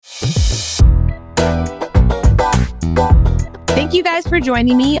Thank you guys for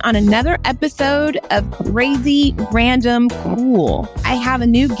joining me on another episode of Crazy Random Cool. I have a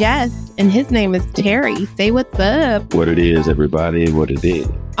new guest, and his name is Terry. Say what's up. What it is, everybody, what it is.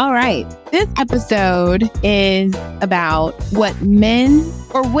 All right. This episode is about what men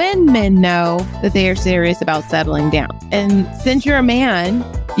or when men know that they are serious about settling down. And since you're a man,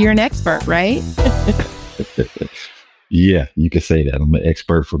 you're an expert, right? Yeah, you can say that. I'm an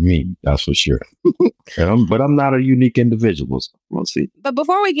expert for me. That's for sure. But I'm not a unique individual. So we'll see. But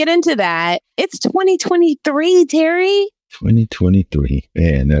before we get into that, it's 2023, Terry. 2023.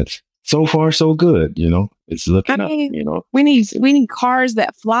 Man, that's so far so good. You know, it's looking up, you know. We need cars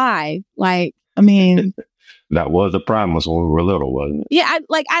that fly. Like, I mean. That was a promise when we were little, wasn't it? Yeah,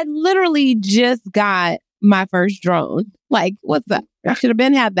 I literally just got my first drone. Like, what's that? I should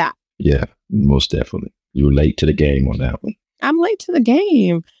have had that. Yeah, most definitely. You were late to the game on that one. I'm late to the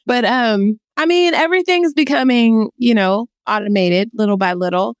game. But, I mean, everything's becoming, you know, automated little by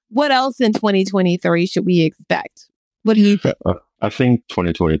little. What else in 2023 should we expect? What do you think? I think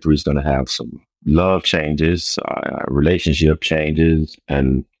 2023 is going to have some love changes, relationship changes,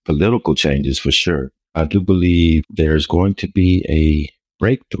 and political changes for sure. I do believe there's going to be a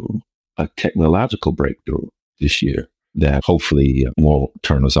breakthrough, a technological breakthrough this year that hopefully won't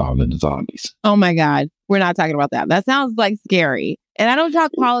turn us all into zombies. Oh my God. We're not talking about that. That sounds like scary. And I don't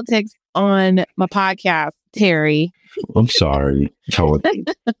talk politics on my podcast, Terry. I'm sorry.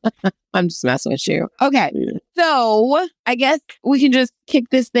 I'm just messing with you. Okay. Yeah. So I guess we can just kick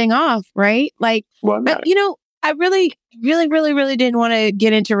this thing off, right? Like, you know, I really didn't want to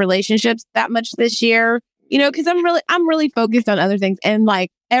get into relationships that much this year, you know, because I'm really focused on other things. And like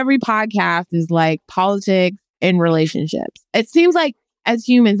every podcast is like politics and relationships. It seems like as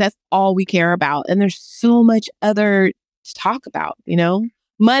humans, that's all we care about. And there's so much other to talk about, you know,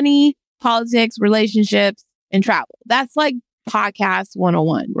 money, politics, relationships, and travel. That's like podcast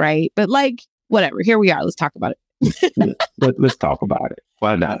 101, right? But like, whatever, here we are. Let's talk about it. Let's talk about it.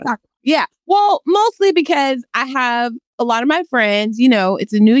 Why not? Yeah. Well, mostly because I have a lot of my friends, you know,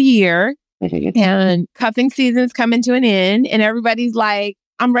 it's a new year and cuffing season's coming to an end and everybody's like,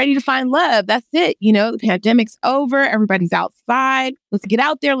 I'm ready to find love. That's it. You know, the pandemic's over. Everybody's outside. Let's get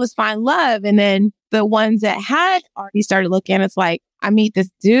out there. Let's find love. And then the ones that had already started looking, it's like, I meet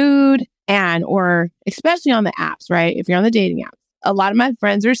this dude or especially on the apps, right? If you're on the dating apps, a lot of my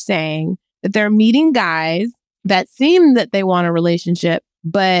friends are saying that they're meeting guys that seem that they want a relationship,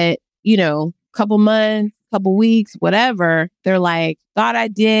 but, you know, couple months, couple weeks, whatever, they're like, thought I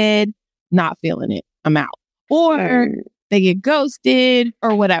did, not feeling it. I'm out. Or they get ghosted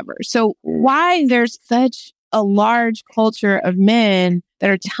or whatever. So why there's such a large culture of men that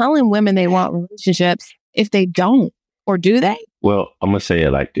are telling women they want relationships if they don't, or do they? Well, I'm going to say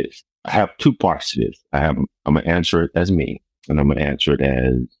it like this. I have two parts to this. I'm going to answer it as me, and I'm going to answer it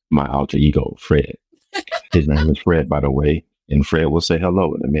as my alter ego, Fred. His name is Fred, by the way, and Fred will say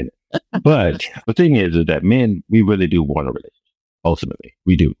hello in a minute. But the thing is that men, we really do want a relationship. Ultimately,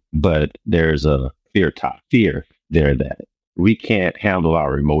 we do. But there's a fear there that we can't handle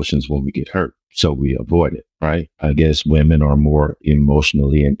our emotions when we get hurt. So we avoid it, right? I guess women are more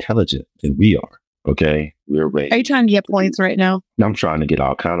emotionally intelligent than we are. Okay. We're ready. Are you trying to get points right now? I'm trying to get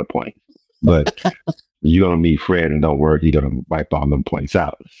all kind of points. But you're going to meet Fred and don't worry, he's going to wipe all them points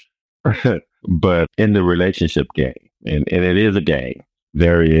out. But in the relationship game, and it is a game,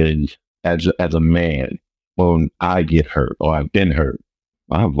 there is, as a man, when I get hurt or I've been hurt,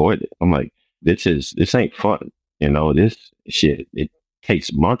 I avoid it. I'm like, this ain't fun. You know, this shit, it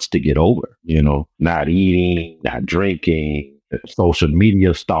takes months to get over, you know, not eating, not drinking, social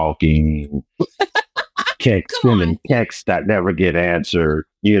media stalking, sending texts that never get answered,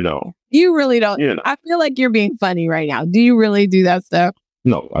 you know. You really don't. You know. I feel like you're being funny right now. Do you really do that stuff?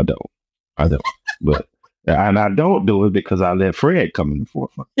 No, I don't. But, and I don't do it because I let Fred come in the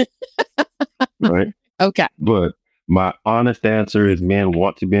forefront. Right? Okay. But my honest answer is men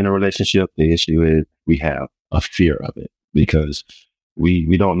want to be in a relationship. The issue is we have a fear of it because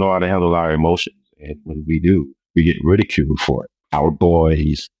we don't know how to handle our emotions. And when we do, we get ridiculed for it. Our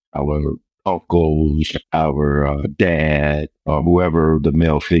boys, our uncles, our dad, whoever the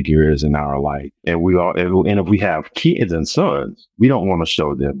male figure is in our life. And if we have kids and sons, we don't want to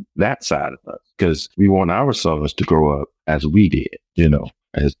show them that side of us because we want our sons to grow up as we did, you know,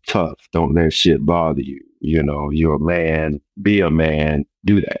 as tough. Don't let shit bother you. You know, you're a man, be a man,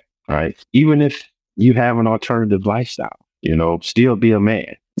 do that. Right. Even if you have an alternative lifestyle, you know, still be a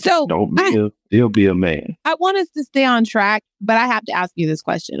man. So still be a man. I want us to stay on track, but I have to ask you this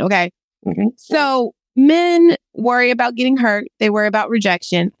question. Okay. Mm-hmm. So men worry about getting hurt. They worry about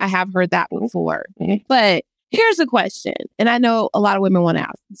rejection. I have heard that before. Mm-hmm. But Here's a question. And I know a lot of women want to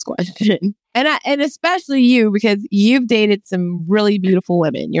ask this question. And especially you, because you've dated some really beautiful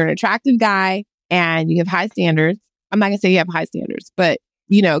women. You're an attractive guy and you have high standards. I'm not going to say you have high standards, but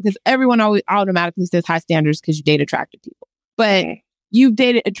because everyone always automatically says high standards because you date attractive people. But you've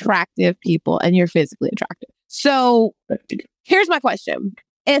dated attractive people and you're physically attractive. So here's my question.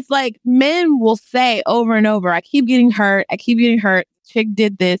 It's like men will say over and over, I keep getting hurt. Chick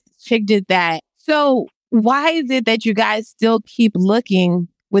did this. Chick did that. So why is it that you guys still keep looking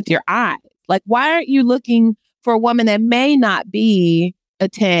with your eyes? Like, why aren't you looking for a woman that may not be a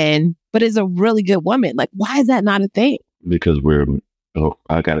 10, but is a really good woman? Like, why is that not a thing? Because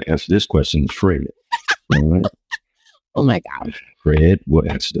I got to answer this question, Fred. Right? Oh my God. Fred will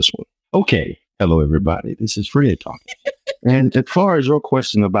answer this one. Okay. Hello, everybody. This is Fred talking. And as far as your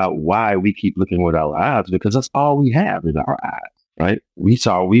question about why we keep looking with our eyes, because that's all we have is our eyes, right? That's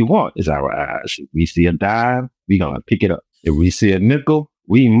all we want is our eyes. If we see a dime, we're going to pick it up. If we see a nickel,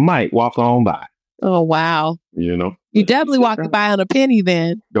 we might walk on by. Oh, wow. You definitely walked by on a penny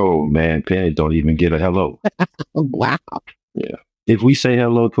then. Oh, man. Pennies don't even get a hello. Wow. Yeah. If we say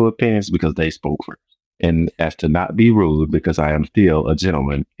hello to a penny, it's because they spoke first. And as to not be rude, because I am still a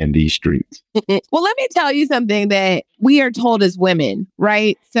gentleman in these streets. Well, let me tell you something that we are told as women,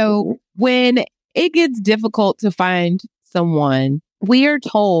 right? So when it gets difficult to find someone, we are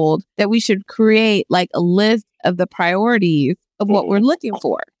told that we should create like a list of the priorities of what we're looking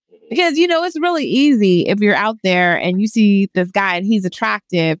for. Because, it's really easy if you're out there and you see this guy and he's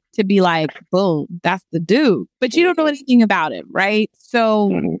attractive to be like, boom, that's the dude. But you don't know anything about him, right?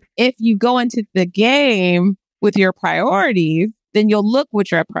 So if you go into the game with your priorities, then you'll look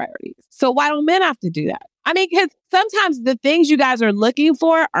with your priorities. So why don't men have to do that? I mean, because sometimes the things you guys are looking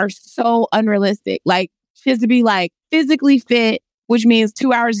for are so unrealistic. Like, she has to be like physically fit, which means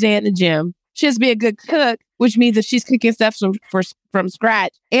 2 hours a day in the gym. She has to be a good cook, which means if she's cooking stuff from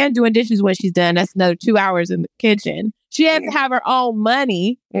scratch and doing dishes when she's done, that's another 2 hours in the kitchen. She has to have her own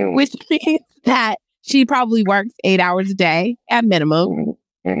money, which means that she probably works 8 hours a day at minimum.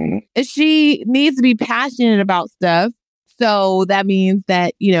 She needs to be passionate about stuff. So that means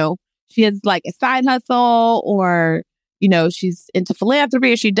that, she has like a side hustle or, she's into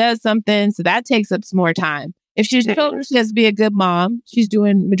philanthropy or she does something. So that takes up some more time. If she's children, she has to be a good mom. She's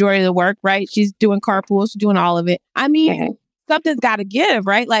doing majority of the work, right? She's doing carpool. She's doing all of it. I mean, something's got to give,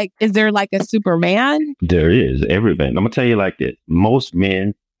 right? Like, is there like a Superman? There is. Every man. I'm going to tell you like this. Most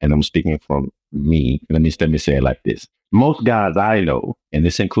men, and I'm speaking from me, let me say it like this. Most guys I know, and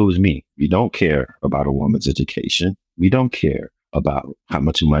this includes me, we don't care about a woman's education. We don't care about how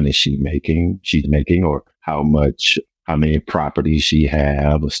much money she's making, or how many properties she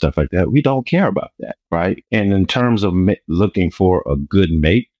have or stuff like that. We don't care about that, right? And in terms of looking for a good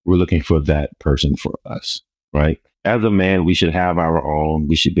mate, we're looking for that person for us, right? As a man, we should have our own.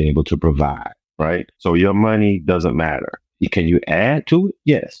 We should be able to provide, right? So your money doesn't matter. Can you add to it?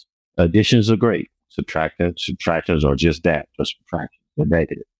 Yes. Additions are great. Subtractions are just that, just subtractions. They're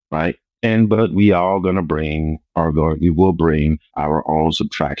negative, right? But we all we will bring our own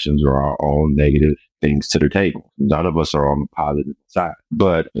subtractions or our own negative things to the table. None of us are on the positive side.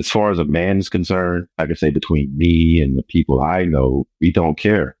 But as far as a man is concerned, like I say, between me and the people I know, we don't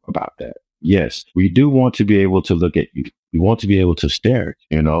care about that. Yes, we do want to be able to look at you. We want to be able to stare,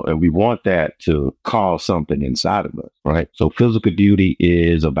 and we want that to cause something inside of us, right? So physical beauty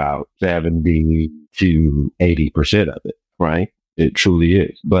is about 70 to 80% of it, right? It truly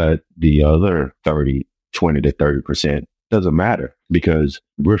is. But the other 20 to 30% doesn't matter because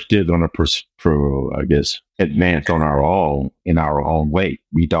we're still going to, advance on our own in our own way.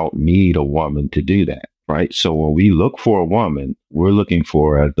 We don't need a woman to do that, right? So when we look for a woman, we're looking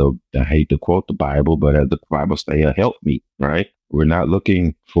for, I hate to quote the Bible, but as the Bible says, a helpmeet, right? We're not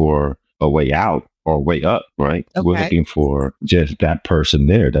looking for a way out or way up, right? Okay. We're looking for just that person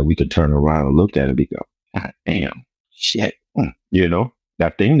there that we could turn around and look at and go, God damn, shit.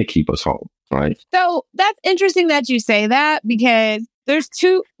 That thing to keep us home, right? So that's interesting that you say that because there's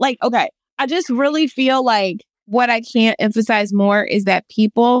two, I just really feel like what I can't emphasize more is that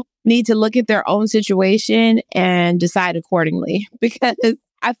people need to look at their own situation and decide accordingly. Because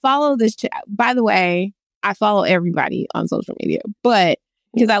I follow this, by the way, I follow everybody on social media, but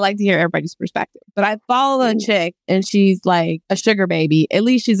because I like to hear everybody's perspective. But I follow a chick and she's like a sugar baby. At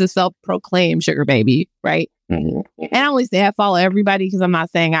least she's a self-proclaimed sugar baby, right? And I only say I follow everybody because I'm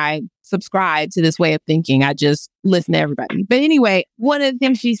not saying I subscribe to this way of thinking. I just listen to everybody. But anyway, one of the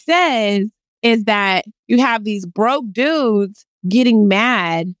things she says is that you have these broke dudes getting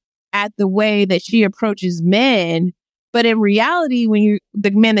mad at the way that she approaches men But in reality,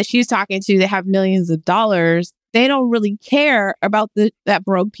 the men that she's talking to that have millions of dollars, they don't really care about that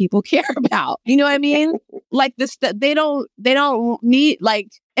broke people care about. You know what I mean? Like they don't need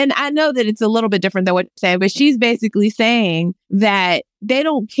and I know that it's a little bit different than what you're saying, but she's basically saying that they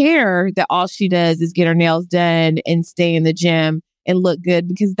don't care that all she does is get her nails done and stay in the gym and look good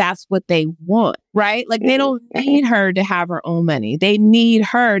because that's what they want, right? Like they don't need her to have her own money. They need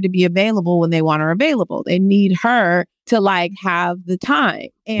her to be available when they want her available. They need her to have the time.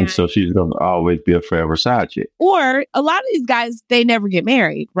 And so she's going to always be a forever side chick. Or a lot of these guys, they never get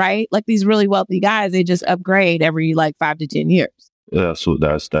married, right? Like these really wealthy guys, they just upgrade every 5 to 10 years. So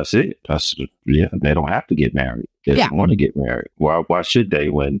that's it. They don't have to get married. They don't want to get married. Why should they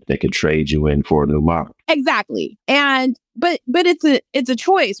when they could trade you in for a new model? Exactly. And but it's a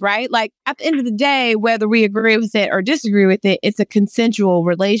choice, right? Like at the end of the day, whether we agree with it or disagree with it, it's a consensual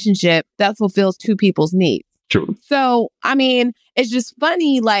relationship that fulfills two people's needs. True. So I mean, it's just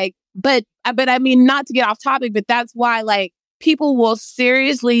funny, but I mean, not to get off topic, but that's why people will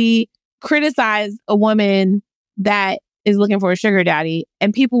seriously criticize a woman that is looking for a sugar daddy,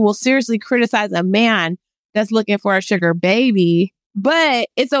 and people will seriously criticize a man that's looking for a sugar baby. But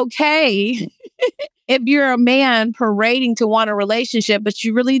it's okay if you're a man parading to want a relationship, but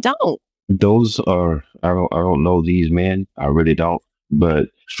you really don't. Those are, I don't know these men. I really don't. But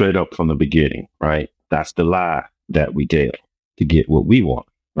straight up from the beginning, right? That's the lie that we tell to get what we want,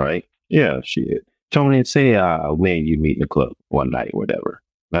 right? Yeah, shit. Tony, and say when you meet in the club one night or whatever.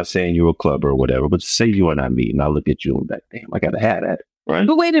 Not saying you're a clubber or whatever, but say you and I meet and I look at you and like, damn, I gotta have that, right?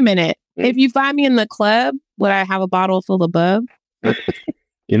 But wait a minute. If you find me in the club, would I have a bottle full of bub?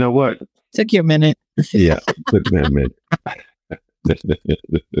 You know what? Took you a minute. Yeah, took me a minute.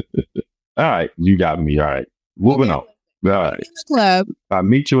 All right, you got me. All right, moving on. All right. In the club. I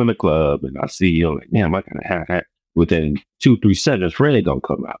meet you in the club and I see you like, damn, I gotta have that. Within 2-3 seconds, Fred gonna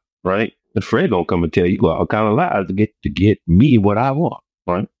come out, right? And Fred gonna come and tell you all kind of lies to get me what I want.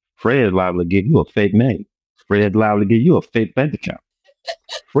 Right? Fred liable to give you a fake name. Fred liable to give you a fake bank account.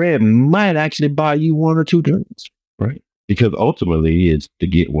 Fred might actually buy you 1 or 2 drinks, right? Because ultimately it's to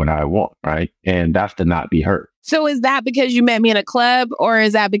get what I want, right? And that's to not be hurt. So is that because you met me in a club, or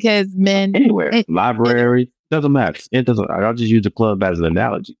is that because men anywhere, library, doesn't matter. It doesn't. I'll just use the club as an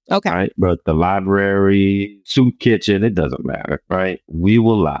analogy. Okay. Right? But the library, soup kitchen, it doesn't matter, right? We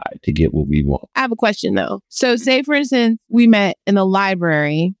will lie to get what we want. I have a question though. So say for instance, we met in the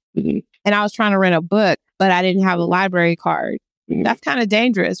library and I was trying to rent a book, but I didn't have a library card. That's kind of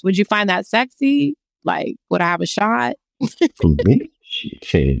dangerous. Would you find that sexy? Would I have a shot? For me?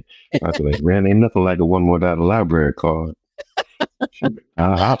 Shit. I was like, man, ain't nothing like a one without a library card.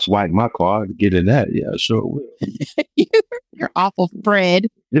 I'll swipe my card to get in that. Yeah, sure will. You're awful, Fred.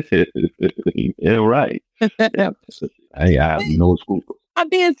 Yeah, right. I have no school. I'm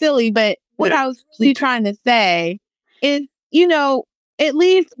being silly, but what I was really trying to say is, at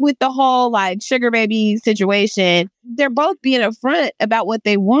least with the whole sugar baby situation, they're both being upfront about what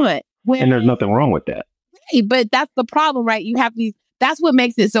they want. And there's nothing wrong with that. Right, but that's the problem, right? You have that's what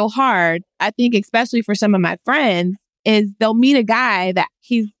makes it so hard. I think, especially for some of my friends, is they'll meet a guy that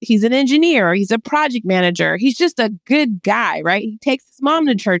he's an engineer, he's a project manager, he's just a good guy, right? He takes his mom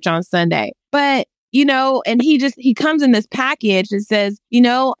to church on Sunday, but and he comes in this package that says,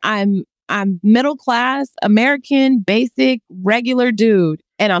 I'm middle class, American, basic, regular dude,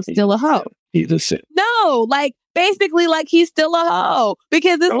 and I'm still a hoe. He's a simp. No, basically he's still a hoe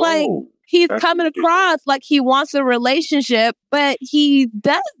because it's he's coming across like he wants a relationship, but he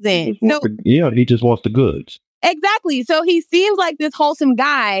doesn't. He just wants the goods. Exactly. So he seems like this wholesome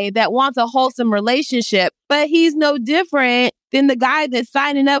guy that wants a wholesome relationship, but he's no different than the guy that's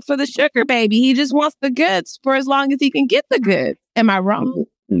signing up for the sugar baby. He just wants the goods for as long as he can get the goods. Am I wrong?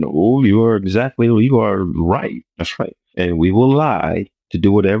 No, you are right. That's right. And we will lie to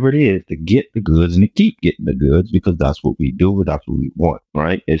do whatever it is to get the goods and to keep getting the goods because that's what we do. That's what we want,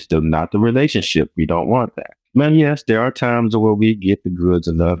 right? It's still not the relationship. We don't want that. Man, yes, there are times where we get the goods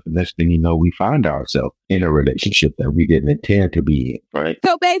enough, and next thing you know, we find ourselves in a relationship that we didn't intend to be in, right?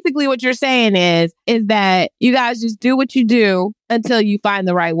 So basically what you're saying is that you guys just do what you do until you find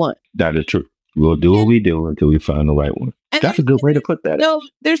the right one. That is true. We'll do what we do until we find the right one. And that's a good way to put that. No,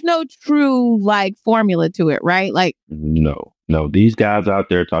 there's no true formula to it, right? No. These guys out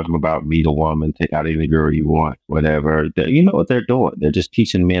there talking about meet a woman, take out any girl you want, whatever. You know what they're doing? They're just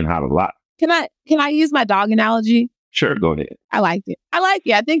teaching men how to lie. Can I use my dog analogy? Sure, go ahead. I liked it.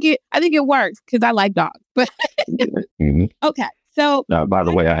 I think it works because I like dogs. But okay, So, by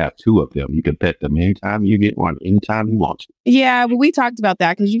the way, I have 2 of them. You can pet them anytime you get one, anytime you want to. Yeah, but we talked about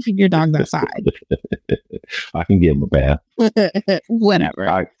that because you keep your dogs outside. I can give them a bath. Whatever.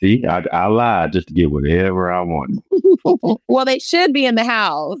 I lied just to get whatever I want. Well, they should be in the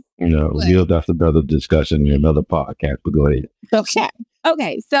house. That's another discussion in another podcast, but go ahead.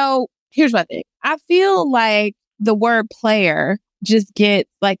 Okay. So here's my thing. I feel like the word player just gets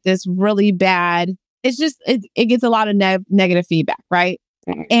like this really bad. It's just, it gets a lot of negative feedback, right?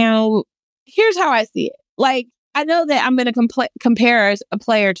 Mm-hmm. And here's how I see it. Like, I know that I'm going to compare a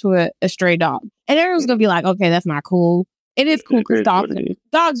player to a stray dog. And everyone's going to be like, okay, that's not cool. It is cool because dogs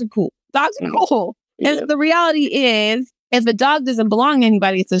are cool. Dogs are cool. Yeah. And the reality is, if a dog doesn't belong to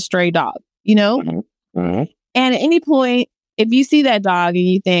anybody, it's a stray dog, And at any point, if you see that dog and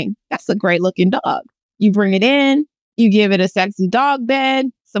you think, that's a great looking dog, you bring it in, you give it a sexy dog bed,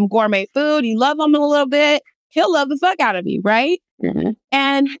 some gourmet food, you love him a little bit, he'll love the fuck out of you, right? Mm-hmm.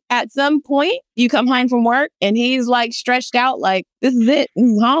 And at some point, you come home from work and he's like stretched out, like, this is it. This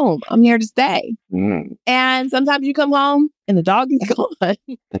is home. I'm here to stay. Mm. And sometimes you come home and the dog is gone.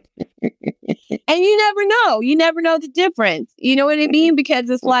 And you never know. You never know the difference. You know what I mean? Because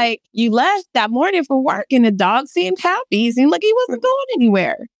it's like you left that morning for work and the dog seemed happy. He seemed like he wasn't going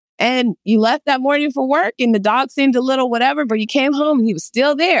anywhere. And you left that morning for work and the dog seemed a little whatever, but you came home and he was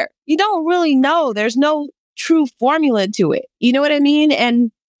still there. You don't really know. There's no true formula to it. You know what I mean?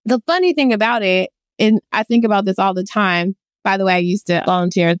 And the funny thing about it, and I think about this all the time. By the way, I used to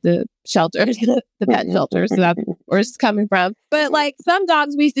volunteer at the shelter, the pet shelter. So that's where it's coming from. But like some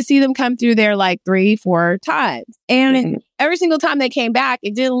dogs, we used to see them come through there like 3-4 times. And every single time they came back,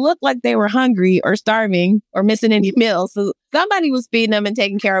 it didn't look like they were hungry or starving or missing any meals. So somebody was feeding them and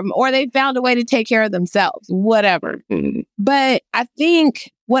taking care of them, or they found a way to take care of themselves, whatever. But I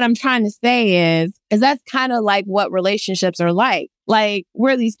think what I'm trying to say is that's kind of like what relationships are like. Like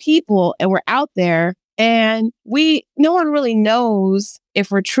we're these people and we're out there. And no one really knows if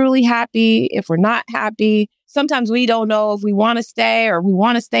we're truly happy, if we're not happy. Sometimes we don't know if we want to stay or we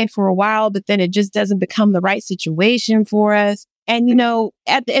want to stay for a while, but then it just doesn't become the right situation for us. And,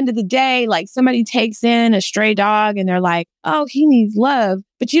 at the end of the day, like somebody takes in a stray dog and they're like, oh, he needs love.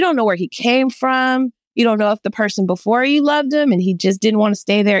 But you don't know where he came from. You don't know if the person before you loved him and he just didn't want to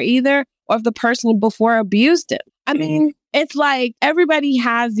stay there either, or if the person before abused him. I mean, it's like everybody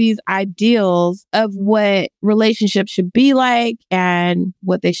has these ideals of what relationships should be like and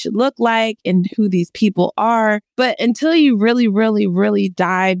what they should look like and who these people are. But until you really, really, really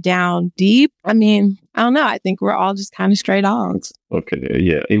dive down deep, I mean, I don't know. I think we're all just kind of stray dogs. Okay.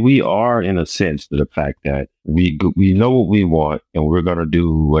 Yeah. And we are, in a sense, to the fact that we know what we want and we're going to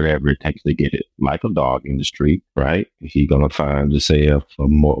do whatever it takes to get it. Like a dog in the street, right? He's going to find, say, a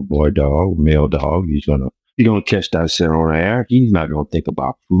boy dog, male dog. He's going to catch that scent on the air. He's not going to think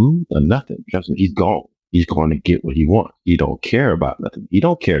about food or nothing. He's gone. He's going to get what he wants. He don't care about nothing. He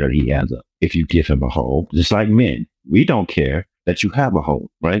don't care that he has if you give him a home. Just like men, we don't care that you have a home,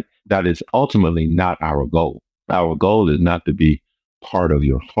 right? That is ultimately not our goal. Our goal is not to be part of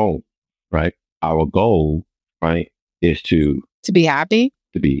your home, right? Our goal, right, is to be happy,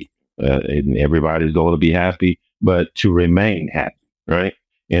 to be, and everybody's goal to be happy, but to remain happy, right?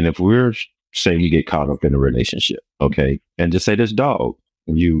 And if we're say you get caught up in a relationship, okay, and just say this dog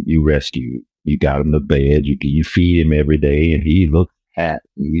you rescue, you got him to bed, you feed him every day, and he looks fat,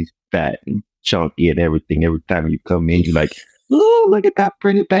 he's fat and chunky and everything. Every time you come in, you're like, oh, look at that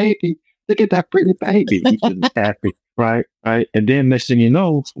pretty baby, He's just happy, right? And then next thing you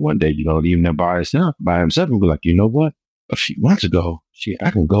know, one day you're gonna leave him there by himself and be like, you know what? A few months ago,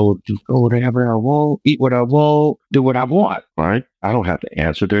 I can go wherever I want, eat what I want, do what I want, right? I don't have to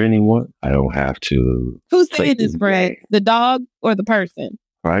answer to anyone. I don't have to. Who's saying this, Fred? The dog or the person?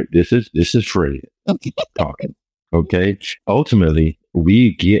 Right. This is Fred talking. Okay. Ultimately,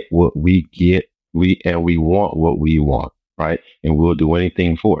 we get what we get. We want what we want, right? And we'll do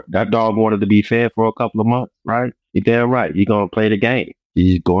anything for it. That dog wanted to be fed for a couple of months, right? You're damn right. He's going to play the game.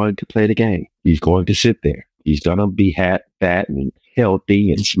 He's going to play the game. He's going to sit there. He's going to be fat and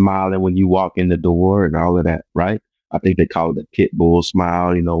healthy and smiling when you walk in the door and all of that, right? I think they call it the pit bull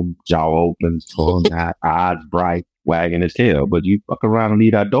smile, jaw open, tongue out, eyes bright, wagging his tail. But you fuck around and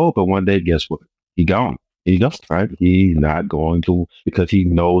leave that door open one day, guess what? He gone. He goes, right? He's not going to, because he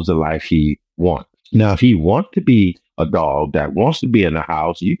knows the life he wants. Now, if he wants to be a dog that wants to be in the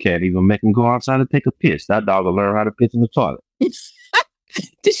house, you can't even make him go outside and take a piss. That dog will learn how to piss in the toilet.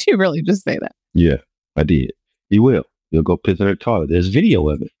 Did you really just say that? Yeah, I did. He will. He'll go piss in the toilet. There's video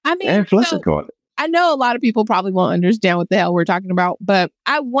of it. I mean, and flush the toilet. I know a lot of people probably won't understand what the hell we're talking about, but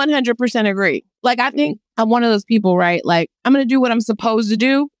I 100% agree. Like, I think I'm one of those people, right? Like, I'm going to do what I'm supposed to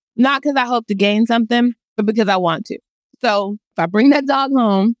do, not because I hope to gain something, but because I want to. So if I bring that dog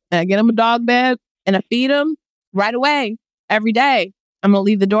home and I get him a dog bed and I feed him right away, every day, I'm going to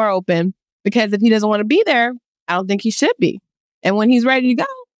leave the door open, because if he doesn't want to be there, I don't think he should be. And when he's ready to go,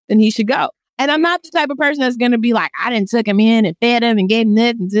 then he should go. And I'm not the type of person that's going to be like, I didn't took him in and fed him and gave him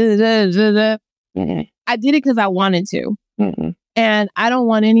this and Mm-hmm. I did it because I wanted to. Mm-hmm. And I don't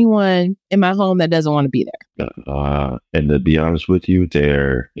want anyone in my home that doesn't want to be there. And to be honest with you,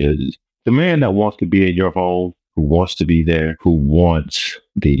 there is the man that wants to be in your home, who wants to be there, who wants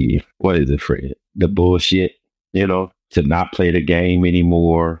what is it, Fred? The bullshit, to not play the game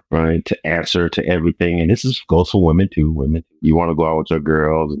anymore, right? To answer to everything. And this goes for women too. Women, you want to go out with your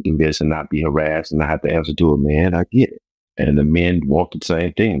girls and do this and not be harassed and not have to answer to a man. I get it. And the men want the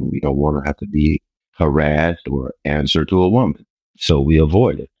same thing. We don't want to have to be harassed or answer to a woman. So we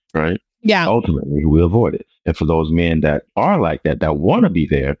avoid it, right? Yeah. Ultimately, we avoid it. And for those men that are like that want to be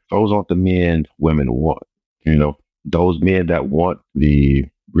there, those aren't the men women want. Those men that want the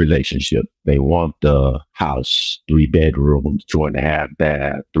relationship, they want the house, 3 bedrooms, 2.5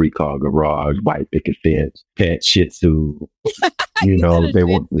 bath, 3-car garage, white picket fence, pet Shih Tzu. They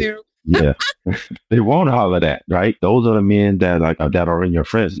want. Yeah, they want all of that, right? Those are the men that are in your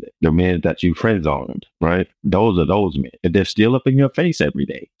friends. The men that you friend zoned, right? Those are those men, and they're still up in your face every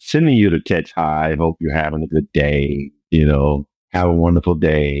day, sending you to text hi, hope you're having a good day. Have a wonderful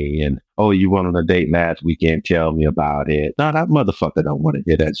day, and you went on a date last weekend. Tell me about it. No, that motherfucker don't want to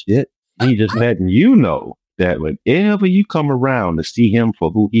hear that shit. He just letting you know that whenever you come around to see him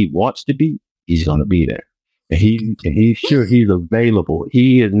for who he wants to be, he's gonna be there. And he's sure he's available.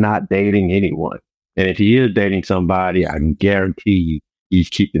 He is not dating anyone. And if he is dating somebody, I can guarantee you he's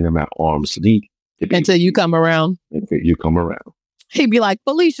keeping them at arm's length. Until you come around. Until you come around. He'd be like,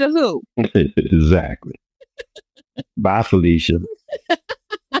 Felicia who? Exactly. Bye, Felicia.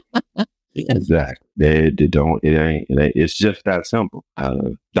 Exactly. They don't. It's just that simple.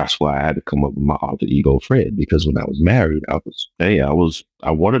 That's why I had to come up with my alter ego Fred, because when I was married, I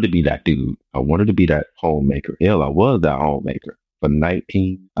wanted to be that dude. I wanted to be that homemaker. Hell, I was that homemaker. For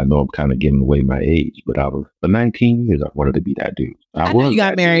 19, I know I'm kind of giving away my age, but for 19 years, I wanted to be that dude. I know you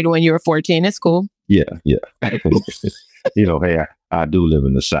got married when you were 14. It's cool. Yeah. Hey, I do live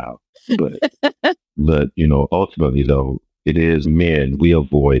in the South, but ultimately though, it is men. We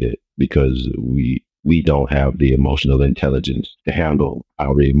avoid it because we don't have the emotional intelligence to handle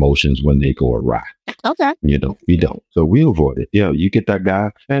our emotions when they go awry. Okay. We don't. So we avoid it. You get that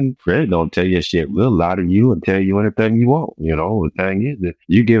guy, and Fred don't tell you shit. We'll lie to you and tell you anything you want. The thing is that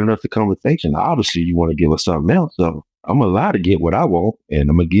you giving us the conversation. Obviously, you want to give us something else. So I'm going to lie to get what I want, and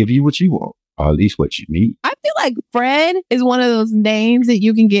I'm going to give you what you want, or at least what you need. I feel like Fred is one of those names that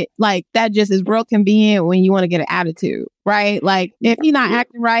you can get, like, that just is real convenient when you want to get an attitude, right? Like, if he's not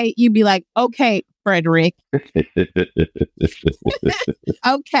acting right, you'd be like, okay, Frederick.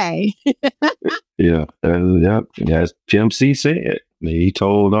 Okay. Yeah. As Pimp C said, he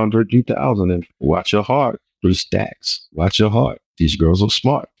told Andre 3000, and watch your heart through stacks. Watch your heart. These girls are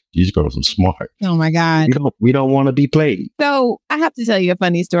smart. Oh my God. We don't want to be played. So I have to tell you a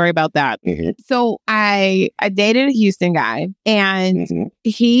funny story about that. Mm-hmm. So I dated a Houston guy, and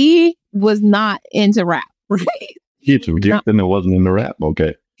he was not into rap, right? Houston wasn't in the rap.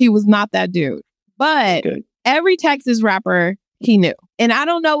 Okay. He was not that dude. But every Texas rapper he knew. And I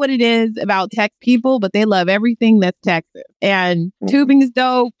don't know what it is about Tex people, but they love everything that's Texas. And tubing is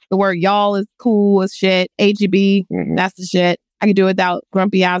dope. The word y'all is cool as shit. HEB, that's the shit. I could do without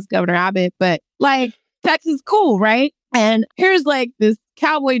grumpy ass Governor Abbott, but like Texas is cool, right? And here's like this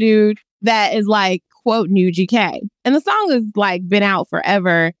cowboy dude that is like, quote, new GK. And the song has like been out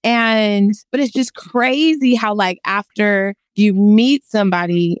forever. But it's just crazy how like after you meet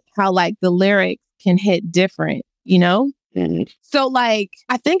somebody, how like the lyrics can hit different, So like,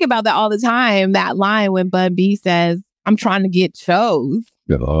 I think about that all the time, that line when Bun B says, I'm trying to get chose.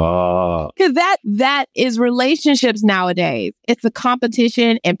 Because that is relationships nowadays. It's a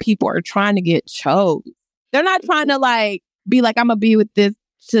competition and people are trying to get chose. They're not trying to like be like, I'm going to be with this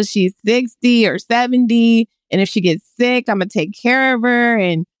till she's 60 or 70. And if she gets sick, I'm going to take care of her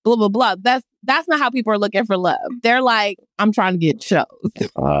and blah, blah, blah. That's not how people are looking for love. They're like, I'm trying to get chose.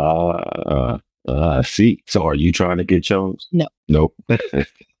 See. So are you trying to get chose? No. Nope.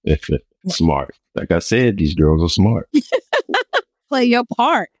 Smart. Like I said, these girls are smart. Play your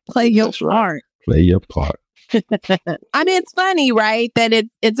part. Play your part. Play your part. I mean, it's funny, right? That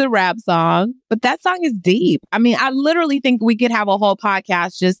it's a rap song, but that song is deep. I mean, I literally think we could have a whole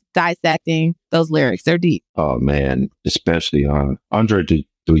podcast just dissecting those lyrics. They're deep. Oh man, especially Andre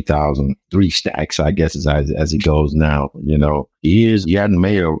 3,000, 3 stacks, I guess, as it goes now. You know, he hadn't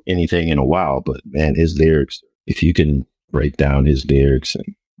made anything in a while, but man, his lyrics, if you can break down his lyrics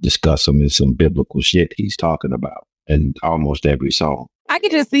and discuss them in some biblical shit he's talking about in almost every song. I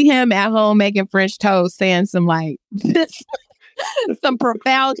could just see him at home making French toast, saying some like some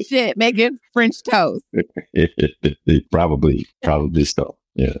profound shit, making French toast. Probably so.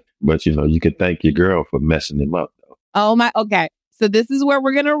 Yeah. But you know, you could thank your girl for messing him up though. Oh my, okay. So this is where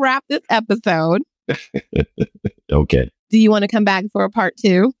we're gonna wrap this episode. Okay. Do you want to come back for a part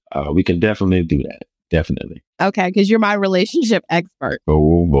 2? We can definitely do that. Definitely. Okay, because you're my relationship expert.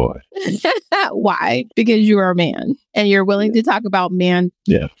 Oh boy. Why? Because you are a man and you're willing to talk about man.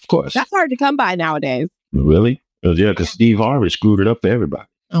 Yeah, of course. That's hard to come by nowadays. Really? Yeah, because Steve Harvey screwed it up for everybody.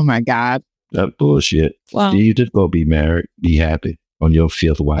 Oh my God. That bullshit. Well, Steve, just go be married, be happy on your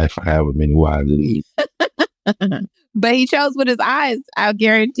 5th wife, or however many wives it is. But he chose with his eyes. I'll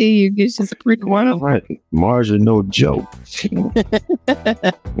guarantee you, it's just a pretty one of them. Right. Mars are no joke.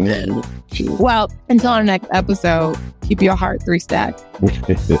 Well, until our next episode, keep your heart 3 stacked.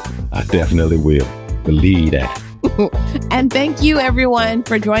 I definitely will. Believe that. And thank you, everyone,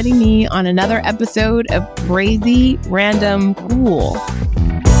 for joining me on another episode of Crazy Random Cool.